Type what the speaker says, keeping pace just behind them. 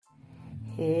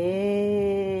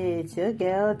Hey, it's your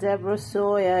girl Deborah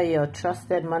Sawyer, your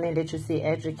trusted money literacy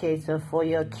educator for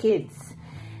your kids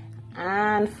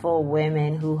and for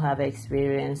women who have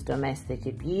experienced domestic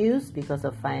abuse because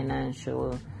of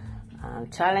financial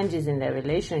challenges in their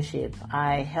relationship.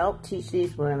 I help teach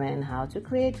these women how to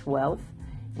create wealth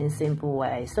in simple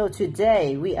ways. So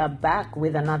today we are back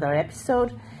with another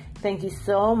episode. Thank you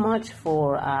so much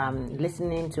for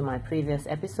listening to my previous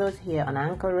episodes here on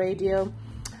Anchor Radio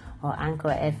or Anchor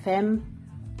FM.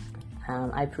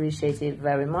 I appreciate it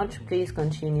very much. Please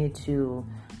continue to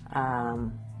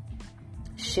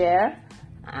share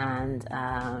and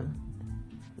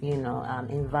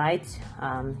invite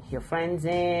your friends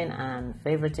in and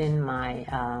favoriting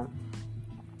my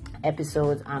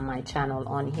episodes on my channel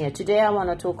on here. Today I want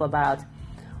to talk about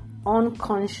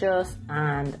unconscious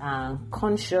and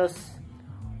conscious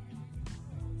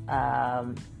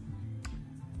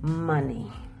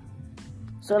money.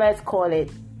 So let's call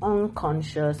it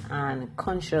unconscious and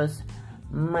conscious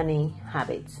money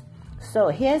habits. So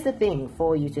here's the thing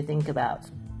for you to think about.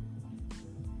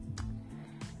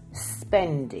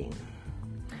 Spending.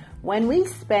 When we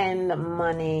spend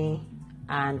money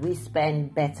and we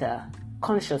spend better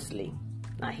consciously.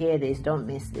 Now hear this, don't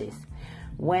miss this.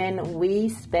 When we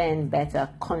spend better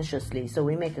consciously, so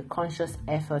we make a conscious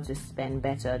effort to spend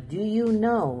better, do you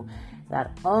know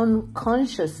that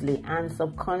unconsciously and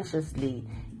subconsciously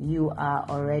you are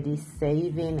already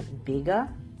saving bigger?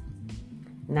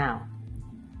 Now,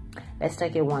 let's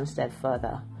take it one step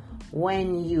further.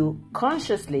 When you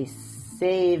consciously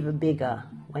save bigger,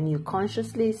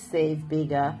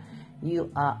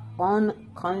 you are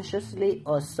unconsciously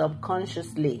or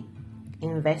subconsciously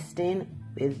investing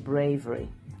with bravery.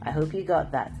 I hope you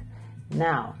got that.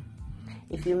 Now,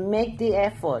 if you make the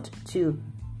effort to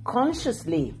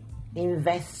consciously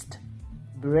invest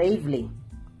bravely,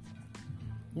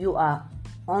 you are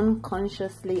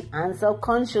unconsciously and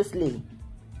subconsciously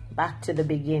back to the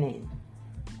beginning,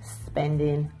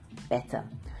 spending better.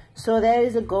 So there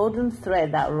is a golden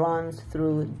thread that runs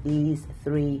through these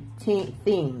three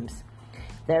themes.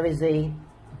 There is a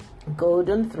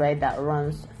golden thread that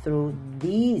runs through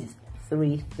these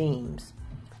three themes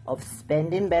of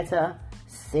spending better,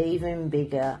 saving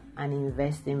bigger, and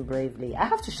investing bravely. I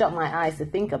have to shut my eyes to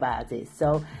think about it.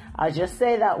 So I'll just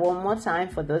say that one more time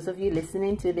for those of you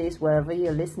listening to this, wherever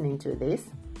you're listening to this.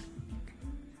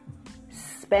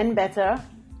 Spend better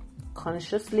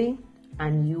consciously,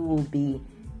 and you will be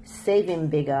saving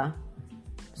bigger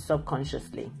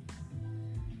subconsciously.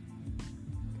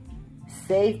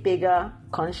 Save bigger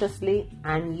consciously,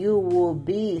 and you will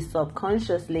be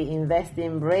subconsciously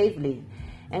investing bravely.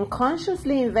 And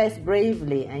consciously invest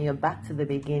bravely, and you're back to the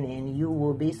beginning. You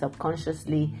will be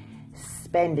subconsciously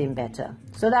spending better.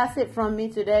 So that's it from me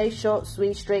today. Short,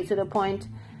 sweet, straight to the point.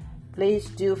 Please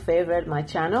do favorite my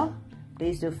channel.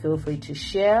 Please do feel free to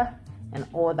share and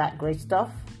all that great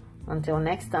stuff. Until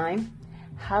next time,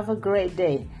 have a great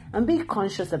day and be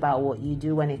conscious about what you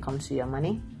do when it comes to your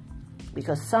money,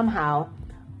 because somehow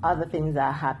other things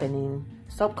are happening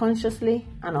subconsciously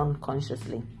and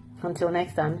unconsciously. Until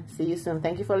next time, see you soon.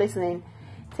 Thank you for listening.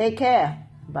 Take care.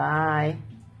 Bye.